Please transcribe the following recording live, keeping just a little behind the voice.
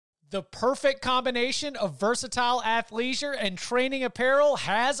The perfect combination of versatile athleisure and training apparel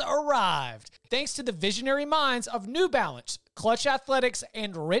has arrived. Thanks to the visionary minds of New Balance, Clutch Athletics,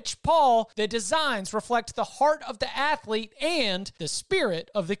 and Rich Paul, the designs reflect the heart of the athlete and the spirit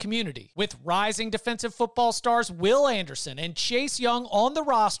of the community. With rising defensive football stars Will Anderson and Chase Young on the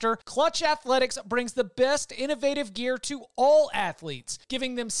roster, Clutch Athletics brings the best innovative gear to all athletes,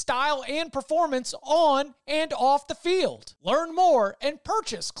 giving them style and performance on and off the field. Learn more and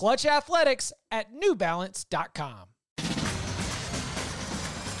purchase Clutch Athletics at newbalance.com.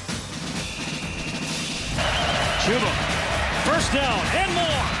 Chuba, first down and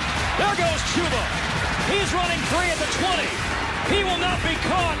more. There goes Chuba. He's running free at the 20. He will not be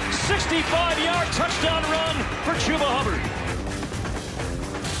caught. 65-yard touchdown run for Chuba Hubbard.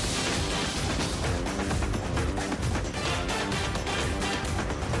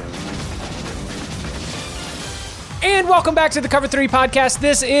 And welcome back to the Cover 3 podcast.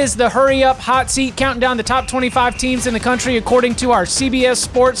 This is the Hurry Up Hot Seat, counting down the top 25 teams in the country according to our CBS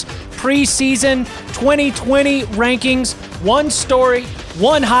Sports preseason 2020 rankings. One story,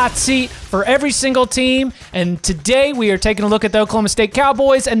 one hot seat for every single team. And today we are taking a look at the Oklahoma State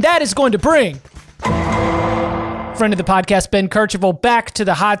Cowboys, and that is going to bring friend of the podcast, Ben Kercheval, back to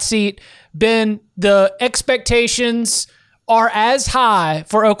the hot seat. Ben, the expectations are as high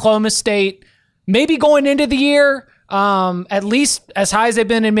for Oklahoma State, maybe going into the year, at least as high as they've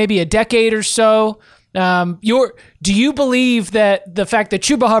been in maybe a decade or so. Do you believe that the fact that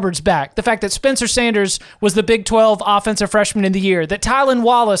Chuba Hubbard's back, the fact that Spencer Sanders was the Big 12 Offensive Freshman in the Year, that Tylan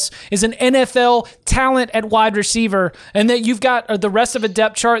Wallace is an NFL talent at wide receiver, and that you've got the rest of a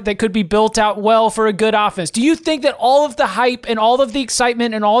depth chart that could be built out well for a good offense, do you think that all of the hype and all of the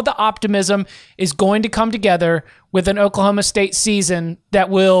excitement and all of the optimism is going to come together with an Oklahoma State season that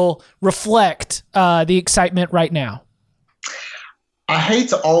will reflect the excitement right now? I hate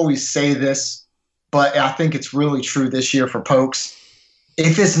to always say this, but I think it's really true this year for Pokes.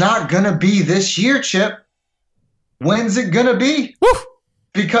 If it's not going to be this year, Chip, when's it going to be? Woo!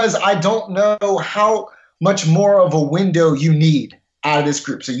 Because I don't know how much more of a window you need out of this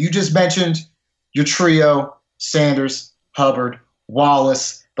group. So you just mentioned your trio, Sanders, Hubbard,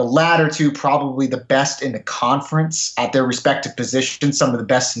 Wallace. The latter two probably the best in the conference at their respective positions, some of the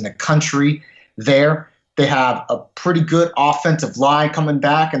best in the country there. They have a pretty good offensive line coming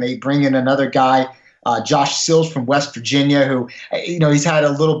back, and they bring in another guy, Josh Sills from West Virginia, who, he's had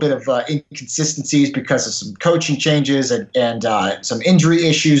a little bit of inconsistencies because of some coaching changes and some injury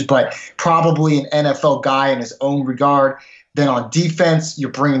issues, but probably an NFL guy in his own regard. Then on defense,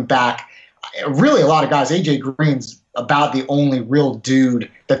 you're bringing back really a lot of guys. A.J. Green's about the only real dude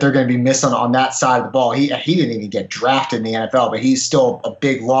that they're going to be missing on that side of the ball. He didn't even get drafted in the NFL, but he's still a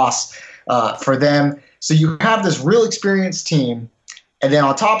big loss for them. So you have this real experienced team. And then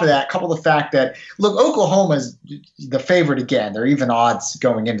on top of that, couple the fact that, look, Oklahoma's the favorite again. They're even odds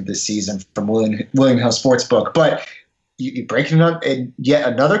going into this season from William Hill Sportsbook. But you break in yet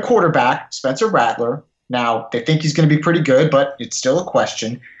another quarterback, Spencer Rattler. Now, they think he's going to be pretty good, but it's still a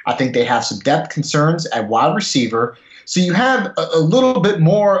question. I think they have some depth concerns at wide receiver. So you have a little bit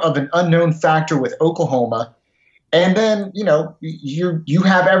more of an unknown factor with Oklahoma. And then, you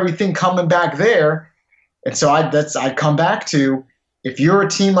have everything coming back there. And so I come back to, if you're a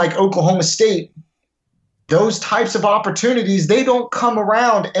team like Oklahoma State, those types of opportunities, they don't come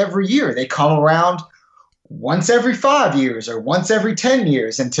around every year. They come around once every 5 years or once every 10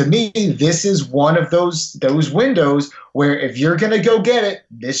 years. And to me, this is one of those windows where if you're going to go get it,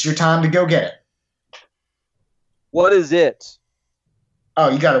 this is your time to go get it. What is it?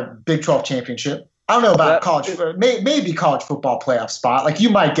 Oh, you got a Big 12 championship. I don't know about college, maybe college football playoff spot. Like you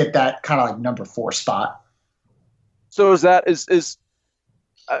might get that kind of like number 4 spot. So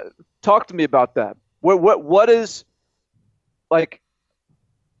talk to me about that. What is, like,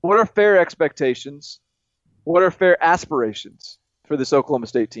 what are fair expectations? What are fair aspirations for this Oklahoma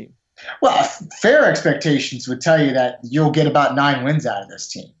State team? Well, fair expectations would tell you that you'll get about 9 wins out of this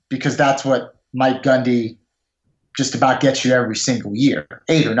team, because that's what Mike Gundy just about gets you every single year,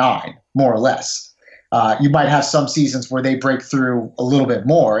 8 or 9, more or less. You might have some seasons where they break through a little bit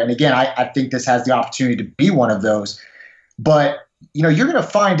more. And again, I think this has the opportunity to be one of those. But, you're going to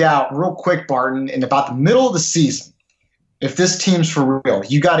find out real quick, Barton, in about the middle of the season, if this team's for real.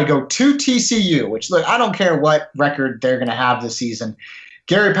 You got to go to TCU, which, look, I don't care what record they're going to have this season.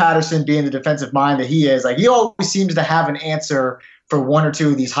 Gary Patterson, being the defensive mind that he is, he always seems to have an answer for one or two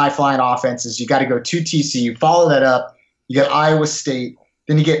of these high-flying offenses. You got to go to TCU, follow that up. You got Iowa State.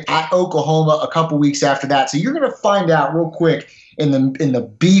 Then you get at Oklahoma a couple weeks after that. So you're going to find out real quick in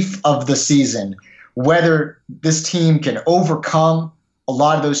the beef of the season whether this team can overcome a a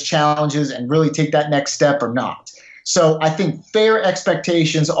lot of those challenges and really take that next step or not. So I think fair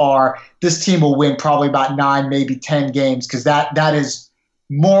expectations are this team will win probably about 9, maybe 10 games, because that has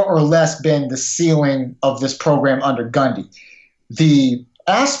more or less been the ceiling of this program under Gundy. The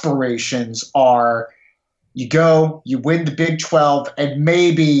aspirations are you go, you win the Big 12, and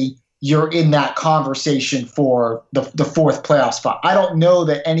maybe you're in that conversation for the fourth playoff spot. I don't know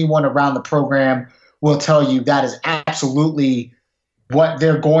that anyone around the program will tell you that is absolutely what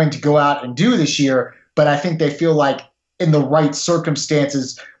they're going to go out and do this year, but I think they feel like in the right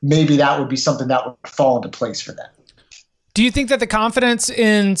circumstances, maybe that would be something that would fall into place for them. Do you think that the confidence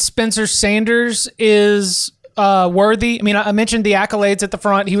in Spencer Sanders is worthy? I mean, I mentioned the accolades at the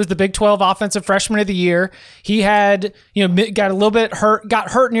front. He was the Big 12 Offensive Freshman of the Year. He had, got a little bit hurt, got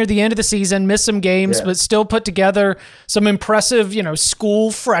hurt near the end of the season, missed some games, but still put together some impressive,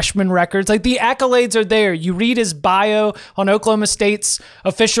 school freshman records. Like, the accolades are there. You read his bio on Oklahoma State's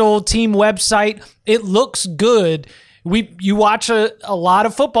official team website. It looks good. You watch a lot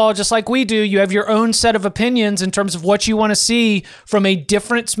of football just like we do. You have your own set of opinions in terms of what you want to see from a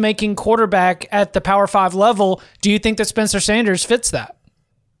difference-making quarterback at the Power 5 level. Do you think that Spencer Sanders fits that?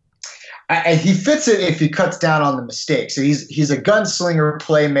 He fits it if he cuts down on the mistakes. So he's a gunslinger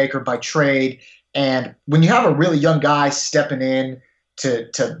playmaker by trade, and when you have a really young guy stepping in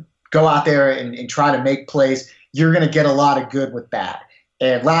to go out there and try to make plays, you're going to get a lot of good with that.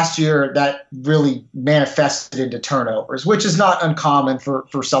 And last year, that really manifested into turnovers, which is not uncommon for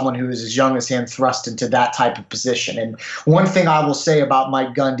someone who is as young as him thrust into that type of position. And one thing I will say about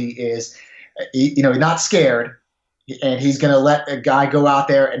Mike Gundy is, he's not scared, and he's going to let a guy go out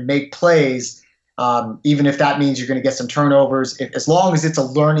there and make plays, even if that means you're going to get some turnovers, as long as it's a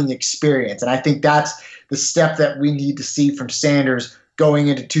learning experience. And I think that's the step that we need to see from Sanders going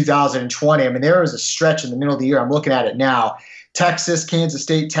into 2020. I mean, there was a stretch in the middle of the year. I'm looking at it now. Texas, Kansas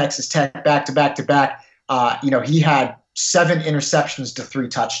State, Texas Tech, back to back to back. He had 7 interceptions to 3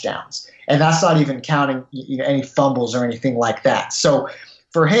 touchdowns, and that's not even counting any fumbles or anything like that. So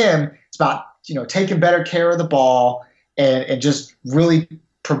for him, it's about taking better care of the ball and just really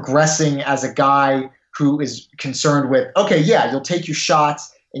progressing as a guy who is concerned with, okay, yeah, you'll take your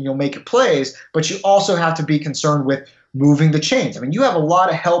shots and you'll make your plays, but you also have to be concerned with moving the chains. I mean, you have a lot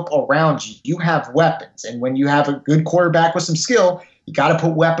of help around you. You have weapons. And when you have a good quarterback with some skill, you got to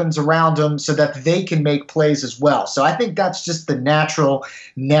put weapons around them so that they can make plays as well. So I think that's just the natural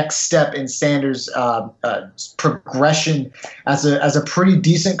next step in Sanders' progression as a pretty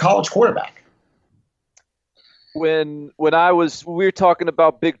decent college quarterback. When we were talking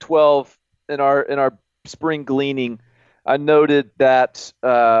about Big 12 in our spring gleaning, I noted that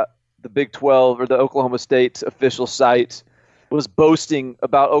the Big 12 or the Oklahoma State official site was boasting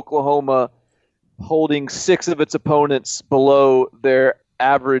about Oklahoma holding 6 of its opponents below their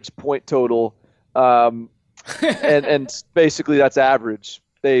average point total, and basically that's average.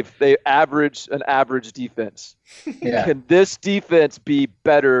 They average an average defense. Yeah. Can this defense be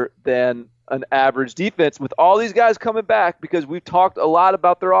better than an average defense with all these guys coming back? Because we've talked a lot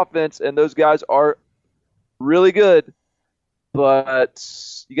about their offense, and those guys are really good, but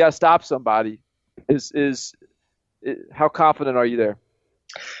you got to stop somebody. How confident are you there?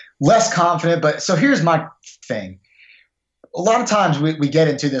 Less confident, but so here's my thing. A lot of times we get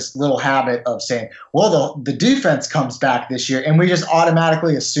into this little habit of saying, well, the defense comes back this year, and we just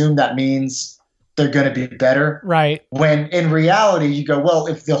automatically assume that means they're going to be better. Right. When in reality, you go, well,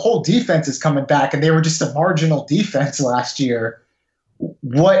 if the whole defense is coming back and they were just a marginal defense last year,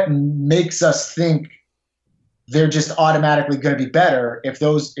 what makes us think they're just automatically going to be better if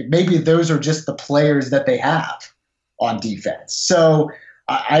maybe those are just the players that they have on defense. So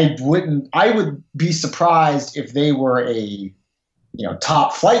I would be surprised if they were a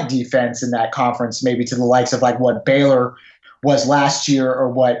top flight defense in that conference, maybe to the likes of like what Baylor was last year or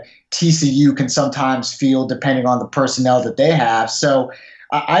what TCU can sometimes field depending on the personnel that they have. So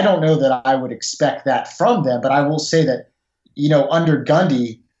I don't know that I would expect that from them, but I will say that under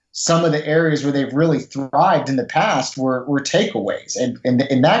Gundy, some of the areas where they've really thrived in the past were takeaways. And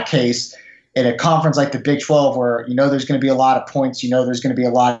in that case, in a conference like the Big 12 where there's going to be a lot of points, there's going to be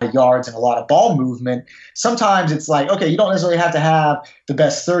a lot of yards and a lot of ball movement, sometimes it's like, okay, you don't necessarily have to have the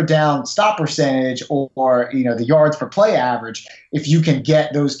best third down stop percentage or the yards per play average. If you can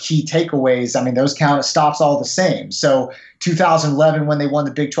get those key takeaways, I mean, those count as stops all the same. So 2011, when they won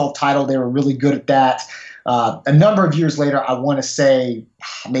the Big 12 title, they were really good at that. A number of years later, I want to say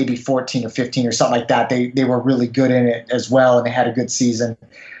maybe 14 or 15 or something like that, they were really good in it as well, and they had a good season.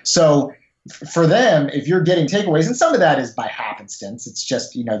 So for them, if you're getting takeaways, and some of that is by happenstance, it's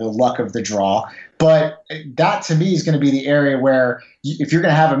just, the luck of the draw. But that to me is going to be the area where if you're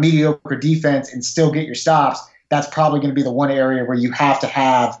going to have a mediocre defense and still get your stops, that's probably going to be the one area where you have to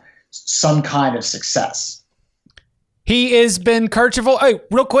have some kind of success. He is Ben Kercheval. Hey,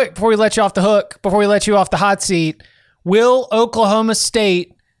 real quick, before we let you off the hook, before we let you off the hot seat, will Oklahoma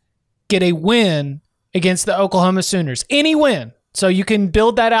State get a win against the Oklahoma Sooners? Any win. So you can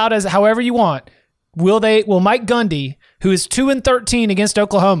build that out as however you want. Will Mike Gundy, who is 2-13 against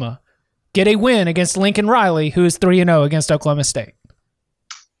Oklahoma, get a win against Lincoln Riley, who is 3-0 against Oklahoma State?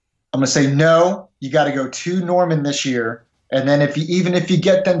 I'm going to say no. You got to go to Norman this year. And then if you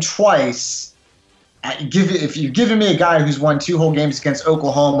get them twice, if you're giving me a guy who's won 2 whole games against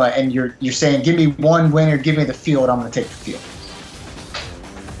Oklahoma and you're saying give me one win or give me the field, I'm going to take the field.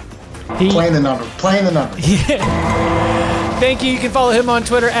 Playing the number. Yeah. Thank you. You can follow him on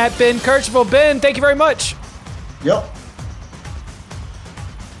Twitter at Ben Kercheval. Ben, thank you very much. Yep.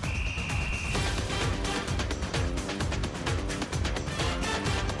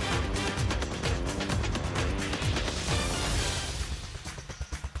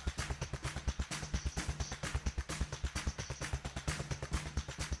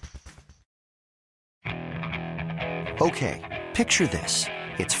 Okay, picture this.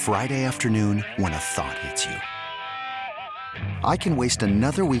 It's Friday afternoon when a thought hits you. I can waste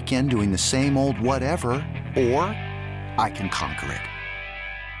another weekend doing the same old whatever, or I can conquer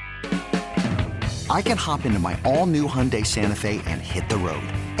it. I can hop into my all-new Hyundai Santa Fe and hit the road.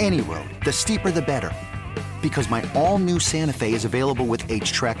 Any road. The steeper the better. Because my all-new Santa Fe is available with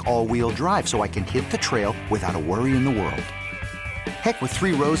H-Track all-wheel drive, so I can hit the trail without a worry in the world. Heck, with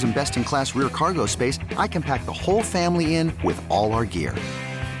 3 rows and best-in-class rear cargo space, I can pack the whole family in with all our gear.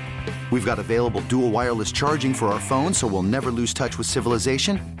 We've got available dual wireless charging for our phones, so we'll never lose touch with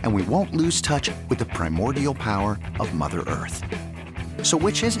civilization, and we won't lose touch with the primordial power of Mother Earth. So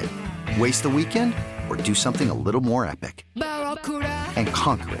which is it? Waste the weekend or do something a little more epic? And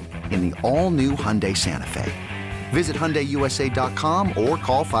conquer it in the all-new Hyundai Santa Fe. Visit HyundaiUSA.com or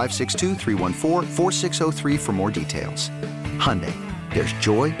call 562-314-4603 for more details. Hyundai, there's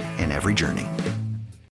joy in every journey.